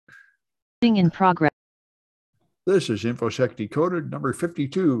In progress. This is InfoSec Decoded number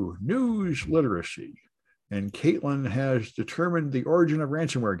 52, News Literacy. And Caitlin has determined the origin of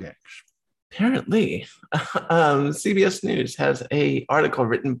ransomware gangs. Apparently, CBS News has an article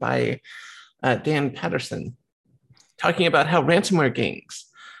written by Dan Patterson talking about how ransomware gangs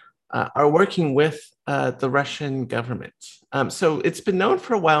are working with the Russian government. So it's been known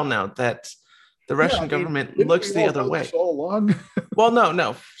for a while now that the Russian government looks the other way. All along? Well,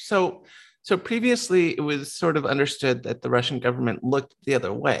 no. So previously, it was sort of understood that the Russian government looked the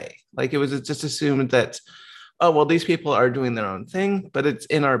other way. Like it was just assumed that, oh, well, these people are doing their own thing, but it's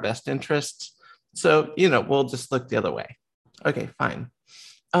in our best interest. So, we'll just look the other way. Okay, fine.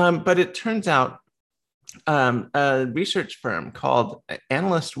 But it turns out a research firm called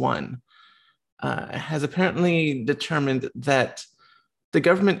Analyst One has apparently determined that the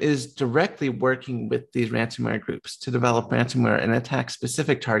government is directly working with these ransomware groups to develop ransomware and attack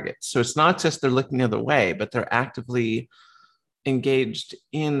specific targets. So it's not just they're looking the other way, but they're actively engaged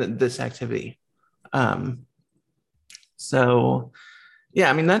in this activity. That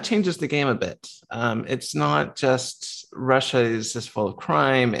changes the game a bit. It's not just Russia is just full of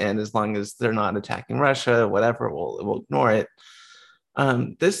crime, and as long as they're not attacking Russia, whatever, we'll ignore it.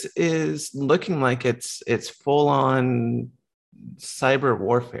 This is looking like it's full-on cyber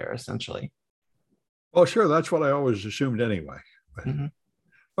warfare, essentially. Well, sure, that's what I always assumed anyway. Mm-hmm.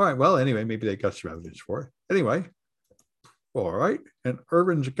 All right, well, anyway, maybe they got some evidence for it. Anyway, all right, and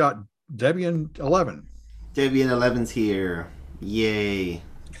Irvin's got Debian 11. Debian 11's here, yay,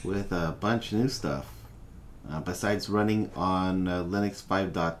 with a bunch of new stuff. Besides running on Linux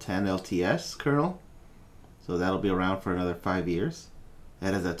 5.10 LTS kernel, so that'll be around for another 5 years.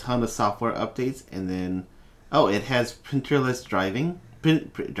 That has a ton of software updates, and then it has printerless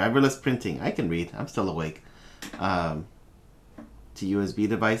driverless printing. I can read. I'm still awake. To USB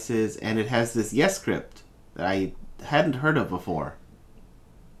devices, and it has this Yes script that I hadn't heard of before,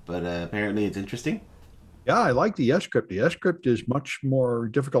 but apparently it's interesting. Yeah, I like the Yes script. The Yes script is much more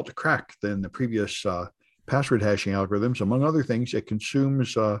difficult to crack than the previous password hashing algorithms. Among other things, it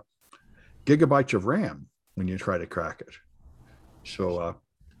consumes gigabytes of RAM when you try to crack it. So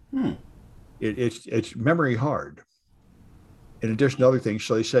it's memory hard. In addition to other things,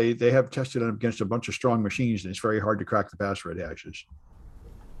 so they say they have tested it against a bunch of strong machines, and it's very hard to crack the password hashes.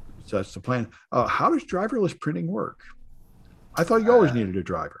 So that's the plan. How does driverless printing work? I thought you always needed a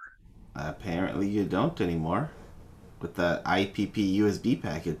driver. Apparently you don't anymore with the IPP USB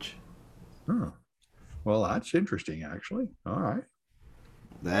package. Well, that's interesting, actually. All right.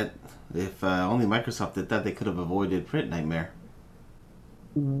 That, if only Microsoft did that, they could have avoided Print Nightmare.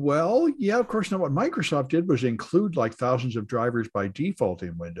 Well, yeah, of course. Now, what Microsoft did was include like thousands of drivers by default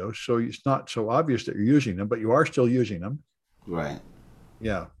in Windows, so it's not so obvious that you're using them, but you are still using them. Right.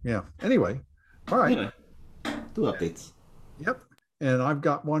 Yeah. Anyway, all right. Anyway, do updates. Yep. And I've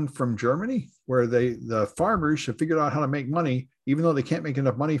got one from Germany where the farmers have figured out how to make money, even though they can't make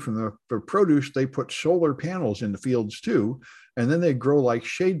enough money from the produce. They put solar panels in the fields too, and then they grow like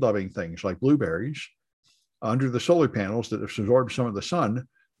shade-loving things like blueberries under the solar panels that absorb some of the sun.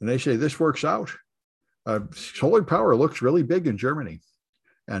 And they say this works out. Solar power looks really big in Germany.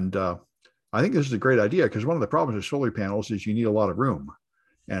 And I think this is a great idea because one of the problems with solar panels is you need a lot of room,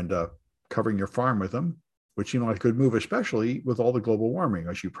 and covering your farm with them, which seems like a good move, especially with all the global warming,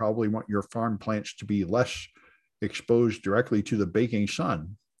 as you probably want your farm plants to be less exposed directly to the baking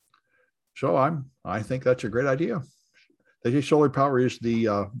sun. So I think that's a great idea. They say solar power is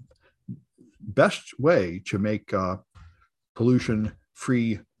the best way to make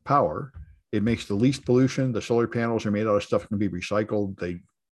pollution-free power. It makes the least pollution. The solar panels are made out of stuff that can be recycled. They,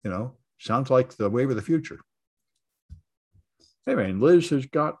 sounds like the wave of the future. Anyway, and Liz has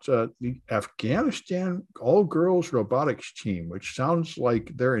got the Afghanistan all-girls robotics team, which sounds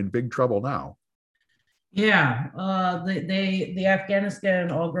like they're in big trouble now. Yeah, the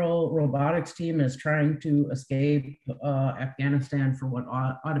Afghanistan all-girl robotics team is trying to escape Afghanistan for what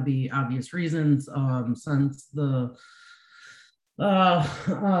ought to be obvious reasons, since the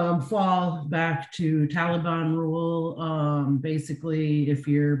fall back to Taliban rule. Basically, if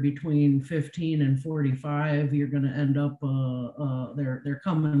you're between 15 and 45, you're going to end up, they're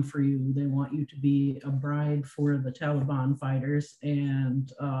coming for you. They want you to be a bride for the Taliban fighters. And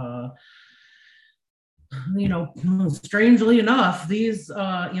strangely enough, these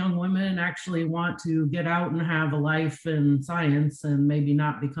young women actually want to get out and have a life in science and maybe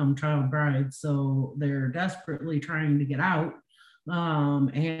not become child brides. So they're desperately trying to get out.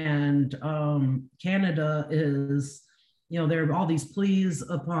 Canada is, there are all these pleas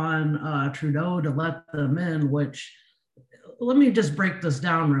upon Trudeau to let them in, which, let me just break this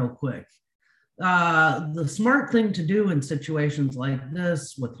down real quick. the smart thing to do in situations like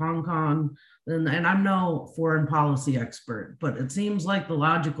this with Hong Kong, and I'm no foreign policy expert, but it seems like the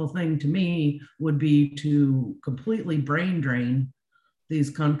logical thing to me would be to completely brain drain these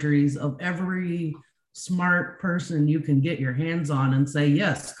countries of every smart person you can get your hands on and say,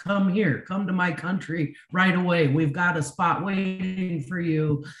 yes, come here, come to my country right away. We've got a spot waiting for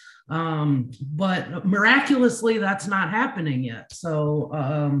you. But miraculously, that's not happening yet.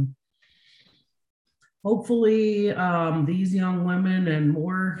 So hopefully these young women and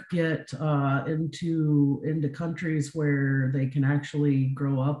more get into countries where they can actually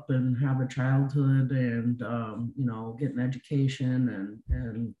grow up and have a childhood and get an education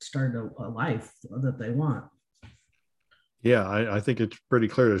and start a life that they want. Yeah, I think it's pretty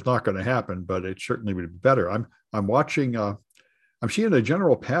clear it's not going to happen, but it certainly would be better. I'm watching. I'm seeing a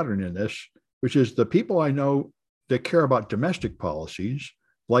general pattern in this, which is the people I know that care about domestic policies,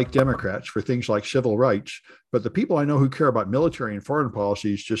 like Democrats, for things like civil rights, but the people I know who care about military and foreign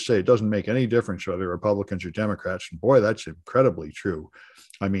policies just say it doesn't make any difference whether Republicans or Democrats. And boy, that's incredibly true.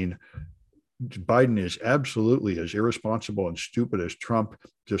 I mean, Biden is absolutely as irresponsible and stupid as Trump,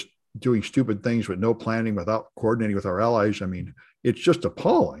 just doing stupid things with no planning, without coordinating with our allies. I mean, it's just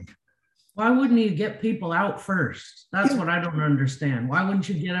appalling. Why wouldn't you get people out first? That's what I don't understand. Why wouldn't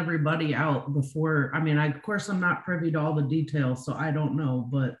you get everybody out before? I mean, of course, I'm not privy to all the details, so I don't know,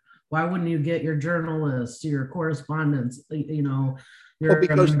 but why wouldn't you get your journalists, your correspondents, your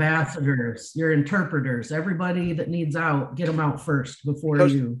ambassadors, your interpreters, everybody that needs out, get them out first before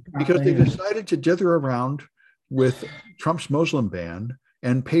because they decided to dither around with Trump's Muslim ban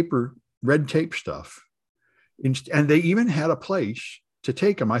and paper red tape stuff. And they even had a place to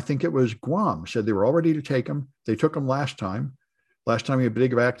take them. I think it was Guam, said they were all ready to take them. They took them last time. Last time you had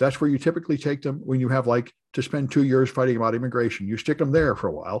Big Act, that's where you typically take them when you have to spend 2 years fighting about immigration. You stick them there for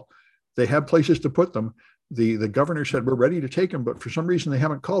a while. They have places to put them. The governor said, we're ready to take them, but for some reason they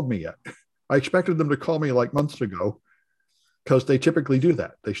haven't called me yet. I expected them to call me like months ago, because they typically do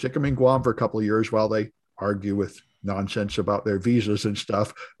that. They stick them in Guam for a couple of years while they argue with nonsense about their visas and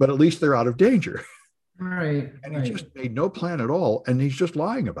stuff, but at least they're out of danger. Right. And he just made no plan at all. And he's just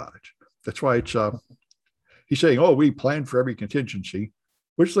lying about it. That's why it's, he's saying, oh, we planned for every contingency,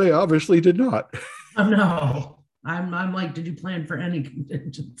 which they obviously did not. No, I'm like, did you plan for any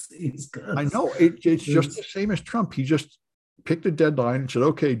contingencies? I know it's just the same as Trump. He just picked a deadline and said,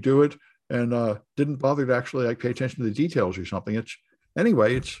 okay, do it. And didn't bother to actually pay attention to the details or something. It's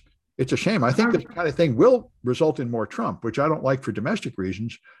a shame. I think this kind of thing will result in more Trump, which I don't like for domestic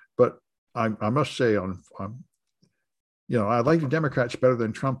reasons, but I must say I like the Democrats better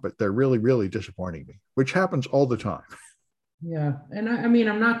than Trump, but they're really, really disappointing me, which happens all the time. Yeah. And I mean,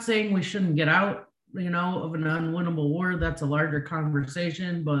 I'm not saying we shouldn't get out, of an unwinnable war. That's a larger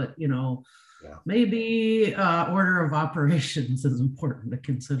conversation, but, maybe order of operations is important to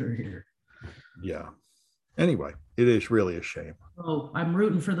consider here. Yeah. Anyway, it is really a shame. Oh, I'm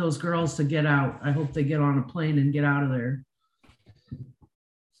rooting for those girls to get out. I hope they get on a plane and get out of there.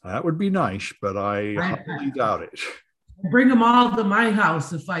 That would be nice, but I highly doubt it. Bring them all to my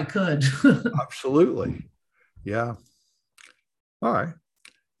house if I could. Absolutely. Yeah. All right.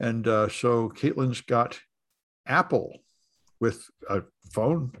 And so Caitlin's got Apple with a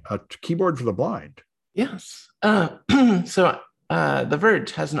phone, a keyboard for the blind. Yes. So The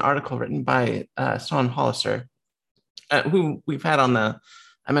Verge has an article written by Son Hollister, who we've had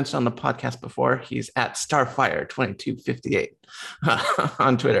I mentioned on the podcast before. He's at Starfire2258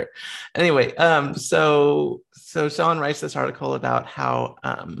 on Twitter. Anyway, so Son writes this article about how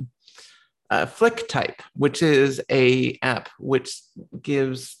FlickType, which is a app which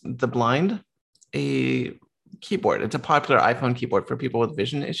gives the blind a keyboard. It's a popular iPhone keyboard for people with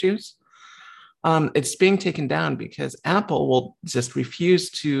vision issues. It's being taken down because Apple will just refuse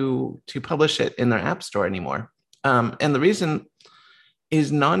to publish it in their app store anymore. And the reason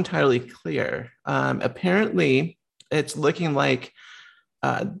is not entirely clear. Apparently, it's looking like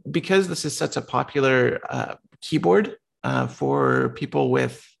because this is such a popular keyboard for people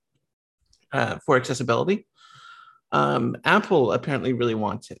with for accessibility, Apple apparently really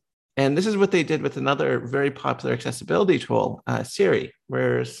wants it. And this is what they did with another very popular accessibility tool, Siri,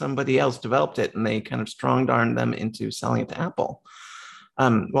 where somebody else developed it and they kind of strong-armed them into selling it to Apple.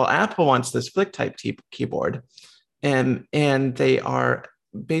 Well, Apple wants this FlickType keyboard, and they are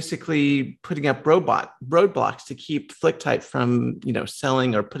basically putting up roadblocks to keep FlickType from,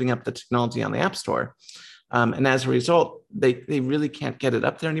 selling or putting up the technology on the App Store. And as a result, they really can't get it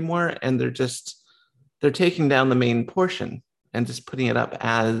up there anymore, and they're taking down the main portion and just putting it up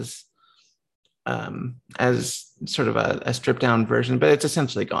as sort of a stripped down version, but it's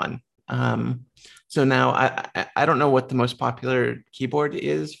essentially gone. So now I don't know what the most popular keyboard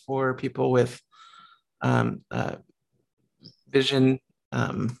is for people with vision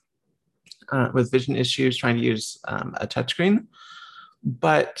issues trying to use a touchscreen,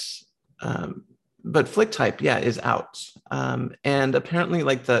 but FlickType, yeah, is out, and apparently,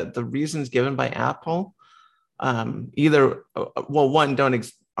 like the reasons given by Apple, either one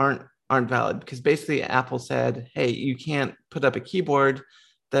aren't valid, because basically Apple said, hey, you can't put up a keyboard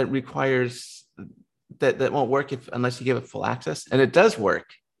that requires that won't work unless you give it full access, and it does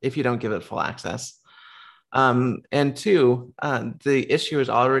work if you don't give it full access. And two, the issue has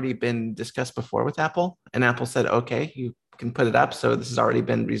already been discussed before with Apple, and Apple said, okay, you can put it up. So this has already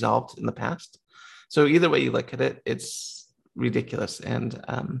been resolved in the past. So either way you look at it, it's ridiculous. And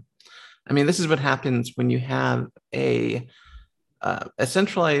I mean, this is what happens when you have a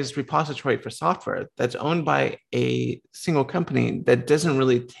centralized repository for software that's owned by a single company that doesn't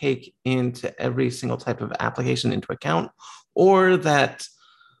really take into every single type of application into account, or that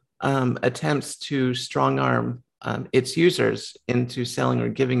attempts to strong arm its users into selling or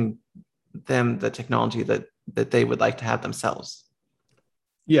giving them the technology that they would like to have themselves.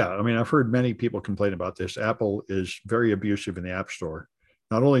 Yeah, I mean, I've heard many people complain about this. Apple is very abusive in the App Store.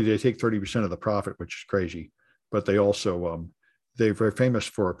 Not only do they take 30% of the profit, which is crazy, but they also they're very famous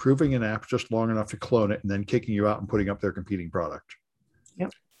for approving an app just long enough to clone it and then kicking you out and putting up their competing product.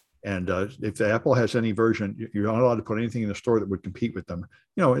 Yep. And if the Apple has any version, you're not allowed to put anything in the store that would compete with them.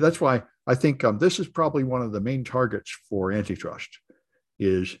 You know, that's why I think this is probably one of the main targets for antitrust,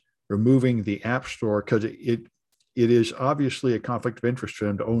 is removing the App Store, because it is obviously a conflict of interest for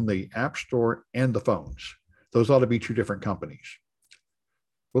them to own the App Store and the phones. Those ought to be two different companies.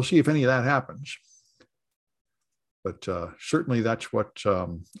 We'll see if any of that happens. But certainly that's what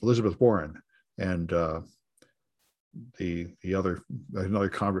Elizabeth Warren and another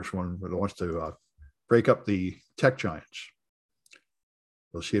congresswoman wants to break up the tech giants.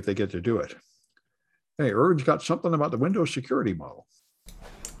 We'll see if they get to do it. Hey, Ern's got something about the Windows security model.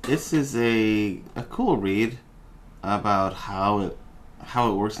 This is a cool read about how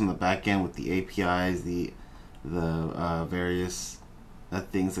it works in the back end with the APIs, the various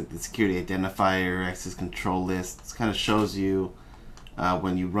things like the security identifier, access control lists. Kind of shows you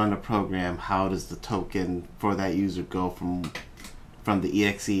when you run a program, how does the token for that user go from the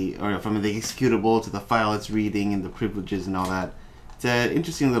exe or from the executable to the file it's reading and the privileges and all that. It's an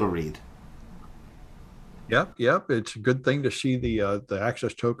interesting little read. Yep. It's a good thing to see the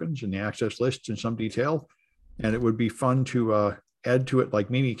access tokens and the access lists in some detail, and it would be fun to add to it like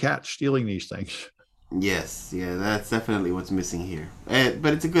Mimi Cat stealing these things. Yes, yeah, that's definitely what's missing here.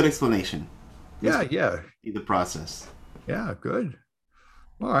 But it's a good explanation. Yeah. The process. Yeah, good.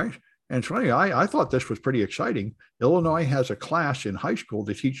 All right. And it's funny, I thought this was pretty exciting. Illinois has a class in high school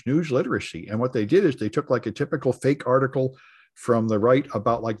to teach news literacy. And what they did is they took like a typical fake article from the right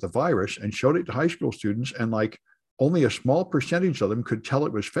about like the virus and showed it to high school students, and like only a small percentage of them could tell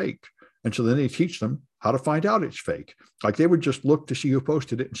it was fake. And so then they teach them how to find out it's fake. Like they would just look to see who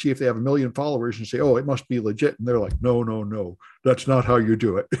posted it and see if they have 1 million followers and say, oh, it must be legit. And they're like, no, that's not how you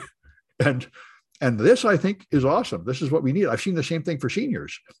do it. And this, I think, is awesome. This is what we need. I've seen the same thing for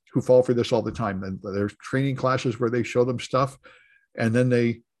seniors who fall for this all the time. And there's training classes where they show them stuff, and then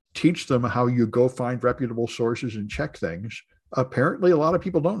they teach them how you go find reputable sources and check things. Apparently, a lot of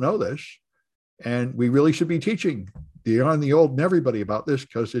people don't know this, and we really should be teaching the young and the old and everybody about this,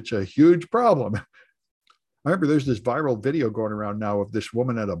 because it's a huge problem. I remember there's this viral video going around now of this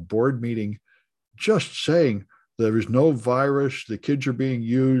woman at a board meeting just saying there is no virus. The kids are being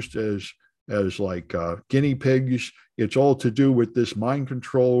used as like guinea pigs. It's all to do with this mind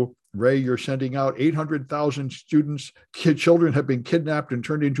control. Ray, you're sending out 800,000 students, children have been kidnapped and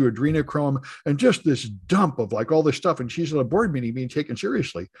turned into adrenochrome, and just this dump of like all this stuff. And she's at a board meeting being taken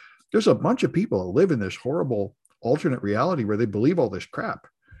seriously. There's a bunch of people that live in this horrible alternate reality where they believe all this crap.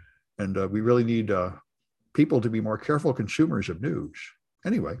 And we really need people to be more careful consumers of news.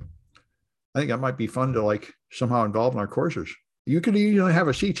 Anyway, I think that might be fun to like somehow involve in our courses. You could even have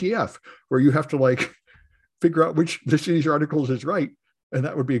a CTF where you have to like figure out which of these articles is right. And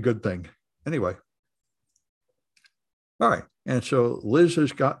that would be a good thing. Anyway. All right. And so Liz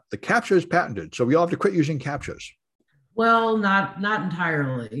has got the CAPTCHAs patented. So we all have to quit using CAPTCHAs. Well, not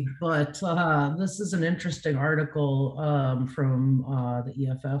entirely, but this is an interesting article from the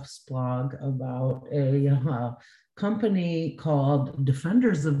EFF's blog about a company called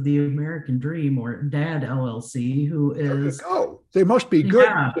Defenders of the American Dream, or DAD LLC, who is... Oh, they must be good.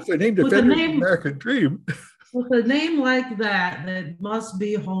 Yeah, if they named Defenders of the American Dream. With a name like that, that must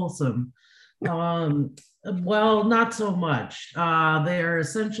be wholesome. Well, not so much. They're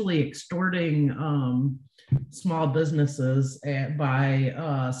essentially extorting small businesses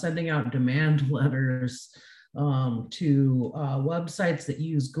by sending out demand letters to websites that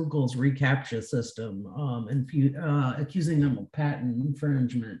use Google's reCAPTCHA system and accusing them of patent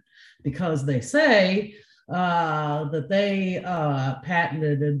infringement because they say that they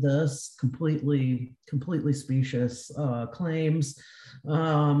patented this completely specious claims.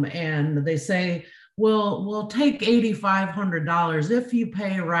 And they say, we'll take $8,500 if you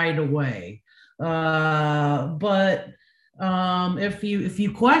pay right away. But if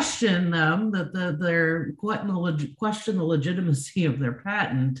you question them that they're question the legitimacy of their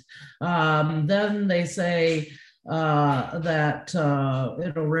patent, then they say that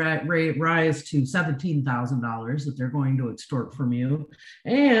it'll rise to $17,000 that they're going to extort from you,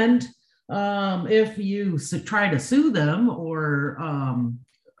 and if you try to sue them or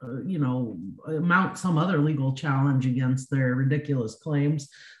mount some other legal challenge against their ridiculous claims,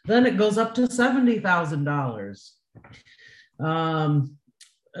 then it goes up to $70,000.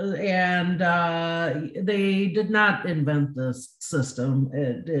 And they did not invent this system.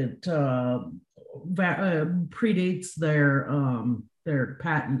 It predates their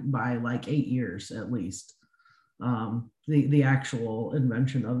patent by like 8 years at least. The actual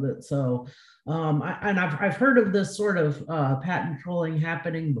invention of it. So, I've heard of this sort of patent trolling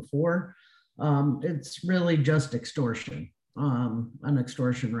happening before. It's really just extortion, an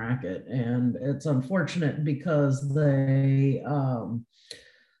extortion racket, and it's unfortunate because they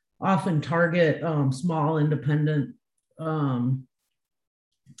often target small,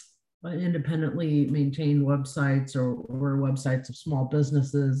 independently maintained websites or websites of small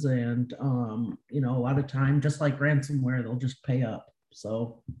businesses, and a lot of time, just like ransomware, they'll just pay up.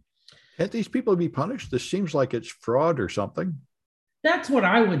 So can't these people be punished? This seems like it's fraud or something. That's what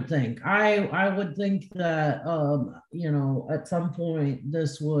I would think. I would think that at some point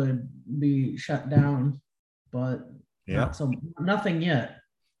this would be shut down, but nothing yet.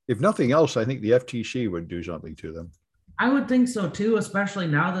 If nothing else, I think the FTC would do something to them. I would think so too, especially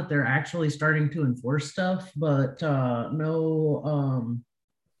now that they're actually starting to enforce stuff, but no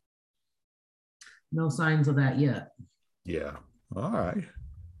signs of that yet. Yeah. All right.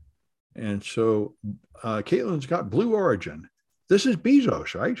 And so Caitlin's got Blue Origin. This is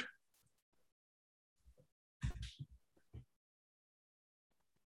Bezos, right?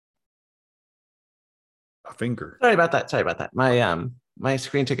 A finger. Sorry about that. My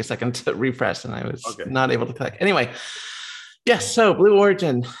screen took a second to refresh and I was not able to click. Anyway, yes, so Blue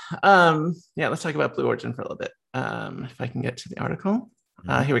Origin. Let's talk about Blue Origin for a little bit. If I can get to the article.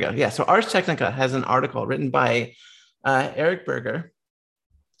 Here we go. Yeah, so Ars Technica has an article written by Eric Berger,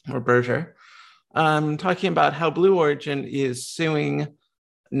 talking about how Blue Origin is suing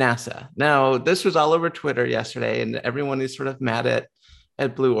NASA. Now, this was all over Twitter yesterday, and everyone is sort of mad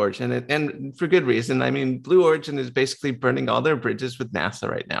at Blue Origin, and for good reason. I mean, Blue Origin is basically burning all their bridges with NASA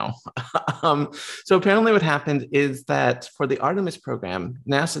right now. So apparently what happened is that for the Artemis program,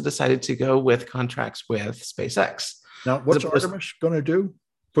 NASA decided to go with contracts with SpaceX. Now, what's Artemis going to do?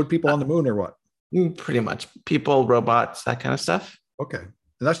 Put people on the moon or what? Pretty much. People, robots, that kind of stuff. Okay.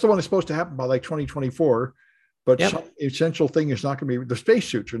 And that's the one that's supposed to happen by like 2024. But some essential thing is not going to be, the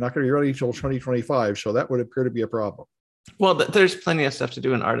spacesuits are not going to be ready until 2025. So that would appear to be a problem. Well, there's plenty of stuff to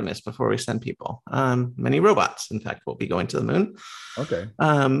do in Artemis before we send people. Many robots, in fact, will be going to the moon. Okay.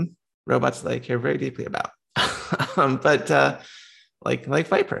 Robots that I care very deeply about. But like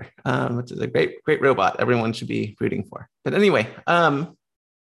Viper, which is a great robot everyone should be rooting for. But anyway,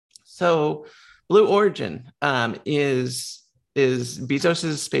 so Blue Origin is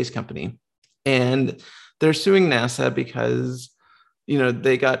Bezos' space company, and they're suing NASA because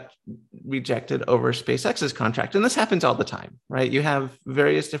they got rejected over SpaceX's contract. And this happens all the time, right? You have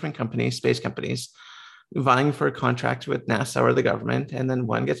various different companies, space companies, vying for a contract with NASA or the government, and then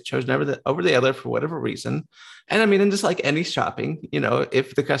one gets chosen over the other for whatever reason. And I mean, and just like any shopping,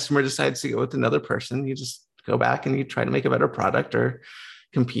 if the customer decides to go with another person, you just go back and you try to make a better product or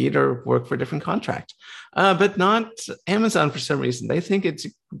compete or work for a different contract. But not Amazon for some reason. They think it's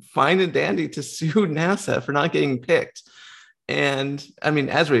fine and dandy to sue NASA for not getting picked. And I mean,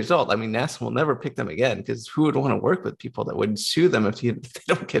 as a result, NASA will never pick them again, because who would want to work with people that would sue them if they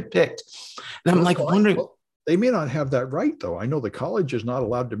don't get picked? And I'm wondering. Well, they may not have that right, though. I know the college is not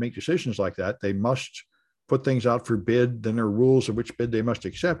allowed to make decisions like that. They must put things out for bid. Then there are rules of which bid they must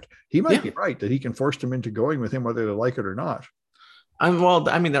accept. He might be right that he can force them into going with him, whether they like it or not. Well,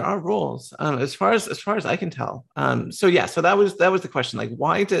 I mean, there are rules as far as I can tell. So that was the question. Like,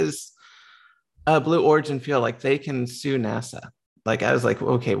 why does Blue Origin feel like they can sue NASA? Like I was like,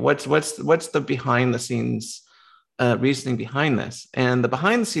 okay, what's the behind the scenes reasoning behind this? And the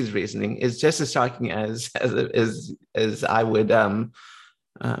behind the scenes reasoning is just as shocking as I would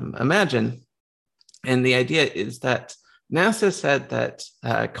imagine. And the idea is that NASA said that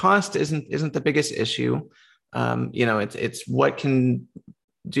cost isn't the biggest issue. It's what can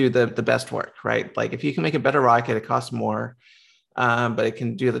do the best work, right? Like if you can make a better rocket, it costs more, but it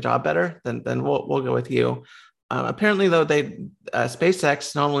can do the job better, then we'll go with you. Apparently, though,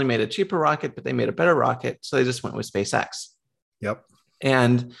 SpaceX not only made a cheaper rocket, but they made a better rocket, so they just went with SpaceX. Yep.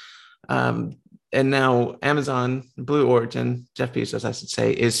 And now Amazon, Blue Origin, Jeff Bezos, I should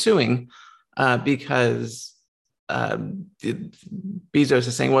say, is suing because Bezos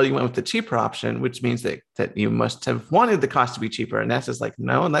is saying, well, you went with the cheaper option, which means that you must have wanted the cost to be cheaper. And NASA's like,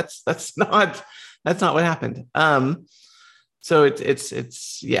 no, and that's not what happened. So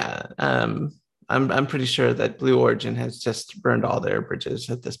it's yeah. I'm pretty sure that Blue Origin has just burned all their bridges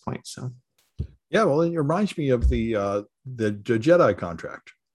at this point. So yeah, well, it reminds me of the Jedi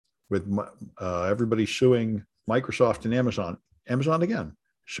contract with everybody suing Microsoft and Amazon again,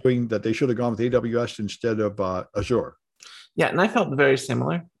 showing that they should have gone with AWS instead of Azure. Yeah, and I felt very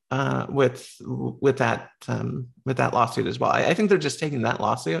similar with that lawsuit as well. I think they're just taking that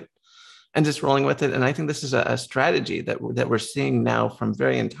lawsuit and just rolling with it. And I think this is a strategy that we're seeing now from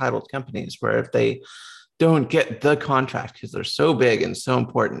very entitled companies, where if they don't get the contract because they're so big and so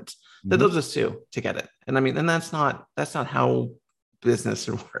important, that they'll just sue to get it. And I mean, and that's not how business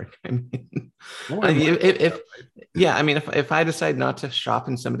would work. I mean, if I decide not to shop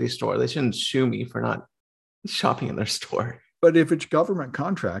in somebody's store, they shouldn't sue me for not shopping in their store. But if it's government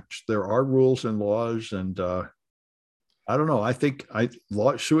contracts, there are rules and laws, and I don't know. I think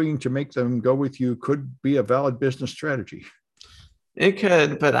suing to make them go with you could be a valid business strategy. It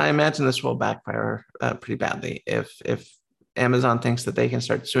could, but I imagine this will backfire pretty badly if Amazon thinks that they can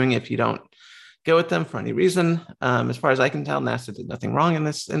start suing if you don't go with them for any reason. As far as I can tell, NASA did nothing wrong in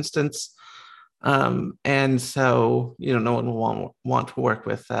this instance. And so, no one will want to work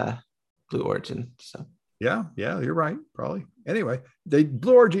with Blue Origin. So yeah, you're right. Probably. Anyway,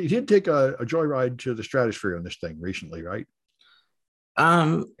 Blue Origin did take a joyride to the stratosphere on this thing recently, right?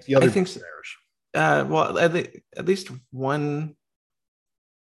 I think so. Well, at least one.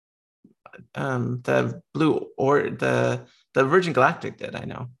 The Virgin Galactic did, I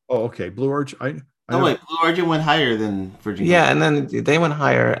know. Oh, okay. Blue Origin. Blue Origin went higher than Virgin Galactic. Yeah, and then they went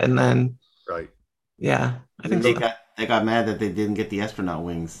higher, and then right. Yeah, I think they got mad that they didn't get the astronaut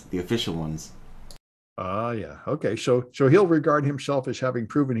wings, the official ones. Yeah. Okay. So he'll regard himself as having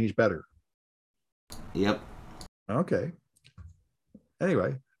proven he's better. Yep. Okay.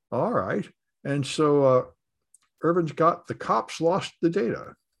 Anyway, all right. And so Irvin's got the cops lost the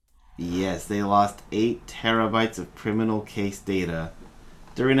data. Yes, they lost 8 terabytes of criminal case data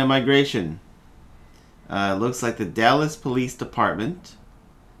during a migration. Looks like the Dallas Police Department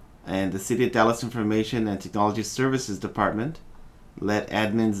and the City of Dallas Information and Technology Services Department let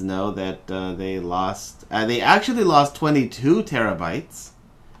admins know that they actually lost 22 terabytes,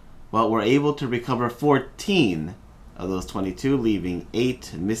 but were able to recover 14 of those 22, leaving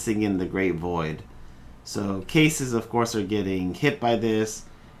 8 missing in the Great Void. So cases, of course, are getting hit by this,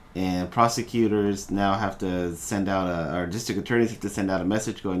 and prosecutors now have to send out or district attorneys have to send out a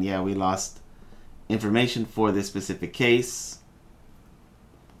message going, yeah, we lost information for this specific case.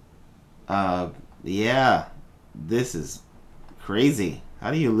 Yeah, this is crazy. How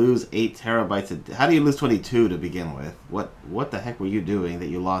do you lose 8 terabytes? How do you lose 22 to begin with? What the heck were you doing that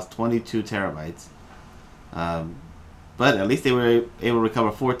you lost 22 terabytes? But at least they were able to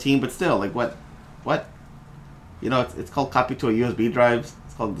recover 14. But still, like what? It's called copy to a USB drive.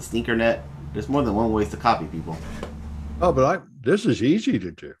 It's called the sneaker net. There's more than one way to copy people. Oh, but this is easy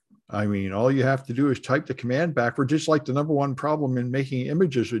to do. I mean, all you have to do is type the command backward, just like the number one problem in making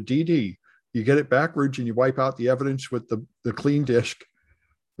images with DD. You get it backwards and you wipe out the evidence with the clean disk.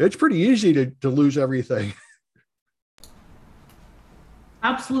 It's pretty easy to lose everything.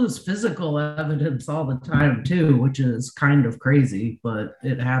 Absolute physical evidence all the time too, which is kind of crazy, but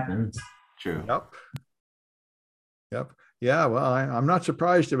it happens. True. Yep. Yeah. Well, I'm not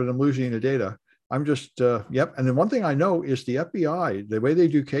surprised if I'm losing the data. I'm just, yep. And then one thing I know is the FBI, the way they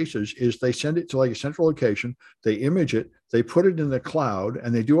do cases is they send it to like a central location, they image it, they put it in the cloud,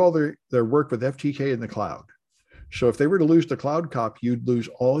 and they do all their work with FTK in the cloud. So if they were to lose the cloud copy, you'd lose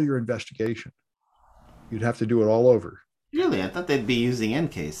all your investigation. You'd have to do it all over. Really? I thought they'd be using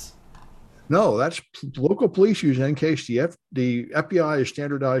EnCase. No, that's local police use EnCase. The FBI is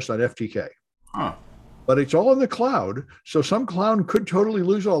standardized on FTK. Huh. but it's all in the cloud. So some clown could totally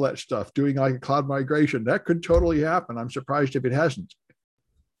lose all that stuff doing like a cloud migration. That could totally happen. I'm surprised if it hasn't.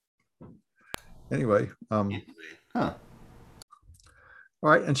 Anyway, Huh. all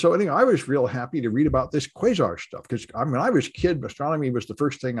right. And so anyway, I was real happy to read about this quasar stuff because I mean, I was a kid. Astronomy was the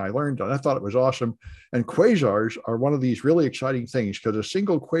first thing I learned, and I thought it was awesome. And quasars are one of these really exciting things because a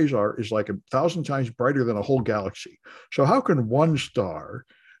single quasar is like 1,000 times brighter than a whole galaxy. So how can one star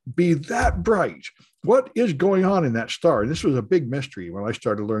be that bright? What is going on in that star? And this was a big mystery when I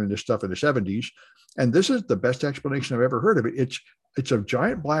started learning this stuff in the 70s. And this is the best explanation I've ever heard of it. It's a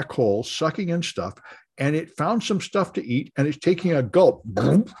giant black hole sucking in stuff, and it found some stuff to eat, and it's taking a gulp,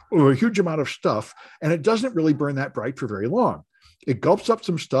 a huge amount of stuff, and it doesn't really burn that bright for very long. It gulps up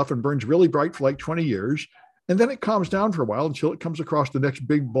some stuff and burns really bright for like 20 years, and then it calms down for a while until it comes across the next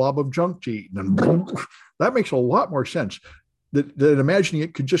big blob of junk to eat. And that makes a lot more sense than imagining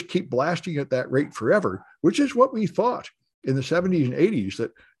it could just keep blasting at that rate forever, which is what we thought in the 70s and 80s,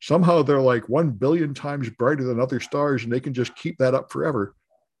 that somehow they're like 1 billion times brighter than other stars and they can just keep that up forever.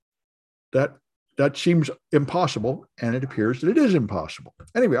 That seems impossible, and it appears that it is impossible.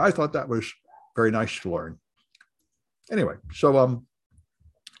 Anyway, I thought that was very nice to learn. Anyway, so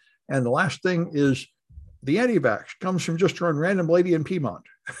and the last thing is the anti-vax comes from just one random lady in Piedmont.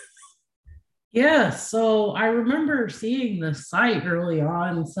 Yeah, so I remember seeing this site early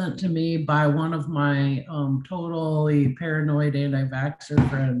on sent to me by one of my totally paranoid anti-vaxxer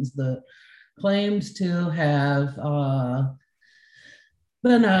friends that claims to have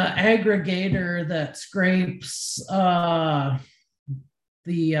been an aggregator that scrapes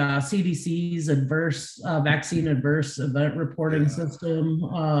the CDC's vaccine adverse event reporting system.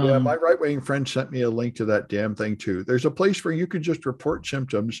 Yeah, my right-wing friend sent me a link to that damn thing too. There's a place where you can just report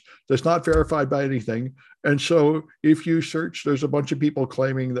symptoms that's not verified by anything. And so if you search, there's a bunch of people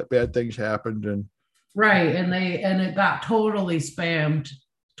claiming that bad things happened. And right. And it got totally spammed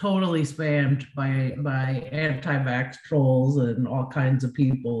by anti-vax trolls and all kinds of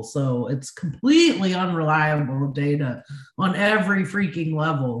people. So it's completely unreliable data on every freaking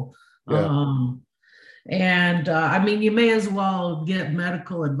level. Yeah. I mean, you may as well get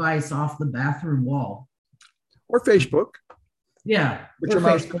medical advice off the bathroom wall. Or Facebook. Yeah. Which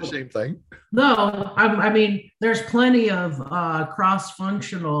amounts to the same thing. No, I mean, there's plenty of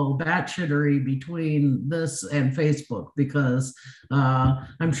cross-functional batshittery between this and Facebook because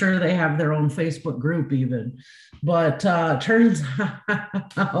I'm sure they have their own Facebook group even. But turns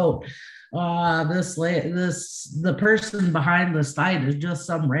out the person behind the site is just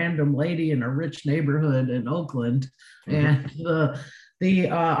some random lady in a rich neighborhood in Oakland, and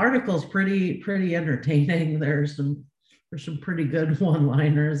the article's pretty entertaining. There's some pretty good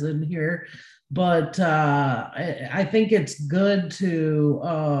one-liners in here, but I think it's good to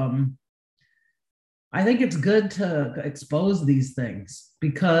expose these things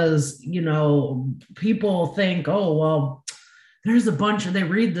because, you know, people think, oh, well, they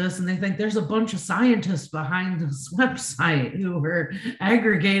read this and they think there's a bunch of scientists behind this website who are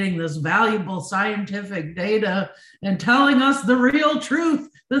aggregating this valuable scientific data and telling us the real truth,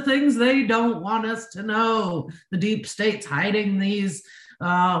 the things they don't want us to know. The deep state's hiding these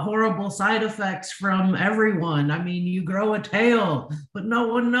horrible side effects from everyone. I mean, you grow a tail, but no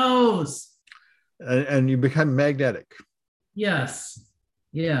one knows. And you become magnetic. Yes,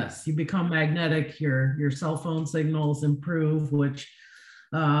 you become magnetic. Your cell phone signals improve, which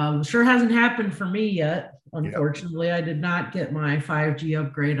sure hasn't happened for me yet. Unfortunately, I did not get my 5G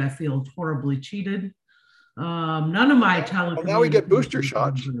upgrade. I feel horribly cheated. None of my telecommunications. Well, now we get booster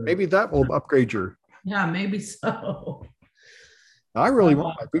shots. Maybe that will upgrade your. Yeah, maybe so. I really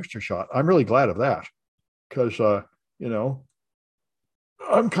want my booster shot. I'm really glad of that because, you know,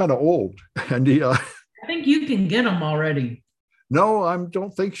 I'm kind of old, and I think you can get them already. No, I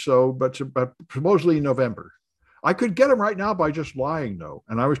don't think so, but supposedly November. I could get them right now by just lying, though,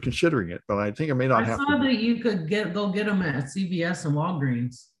 and I was considering it, but I think I may not have to. I saw that you could go get them at CVS and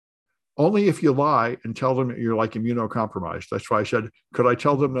Walgreens. Only if you lie and tell them that you're like immunocompromised. That's why I said, could I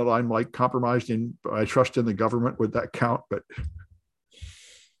tell them that I'm like compromised in I trust in the government? Would that count? But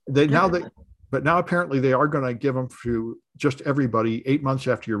now apparently they are going to give them to just everybody 8 months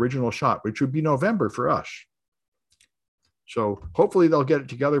after your original shot, which would be November for us. So hopefully they'll get it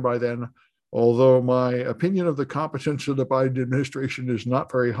together by then. Although my opinion of the competence of the Biden administration is not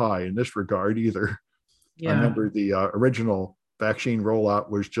very high in this regard either. Yeah. I remember the original vaccine rollout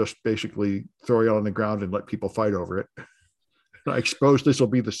was just basically throw it on the ground and let people fight over it. I suppose this will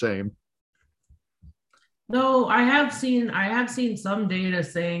be the same. No, I have seen some data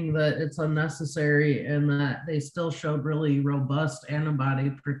saying that it's unnecessary and that they still showed really robust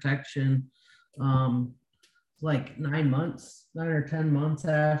antibody protection like 9 or 10 months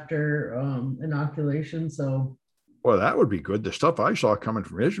after inoculation. So, well, that would be good. The stuff I saw coming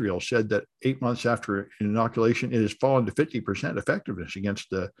from Israel said that 8 months after inoculation, it has fallen to 50% effectiveness against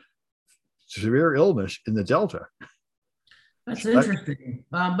the severe illness in the Delta. that's interesting,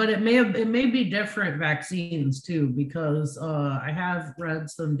 but it may be different vaccines too, because I have read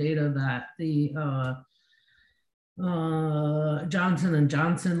some data that the Johnson and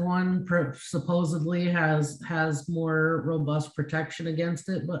Johnson one supposedly has more robust protection against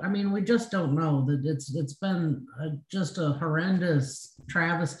it, but I mean, we just don't know. That it's been just a horrendous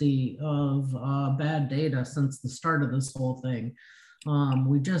travesty of bad data since the start of this whole thing.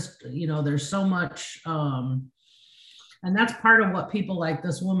 We just, there's so much, and that's part of what people like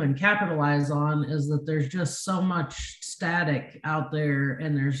this woman capitalize on, is that there's just so much static out there,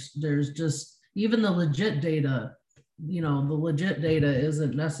 and there's just even the legit data. The legit data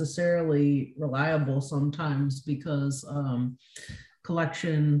isn't necessarily reliable sometimes, because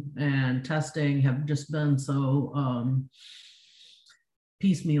collection and testing have just been so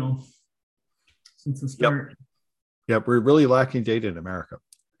piecemeal since the start. Yep, we're really lacking data in America.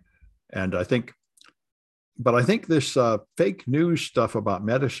 And I think this fake news stuff about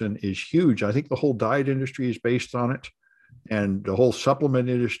medicine is huge. I think the whole diet industry is based on it, and the whole supplement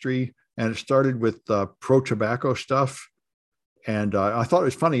industry. And it started with pro-tobacco stuff. And I thought it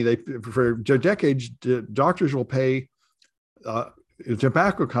was funny. For decades, doctors will pay, a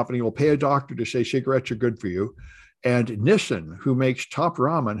tobacco company will pay a doctor to say cigarettes are good for you. And Nissin, who makes top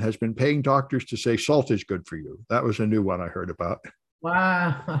ramen, has been paying doctors to say salt is good for you. That was a new one I heard about.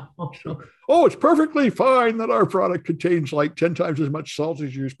 Wow. Oh, it's perfectly fine that our product contains like 10 times as much salt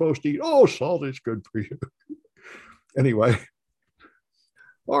as you're supposed to eat. Oh, salt is good for you. Anyway.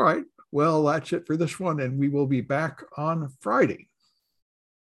 All right. Well, that's it for this one, and we will be back on Friday.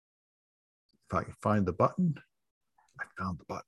 If I can find the button. I found the button.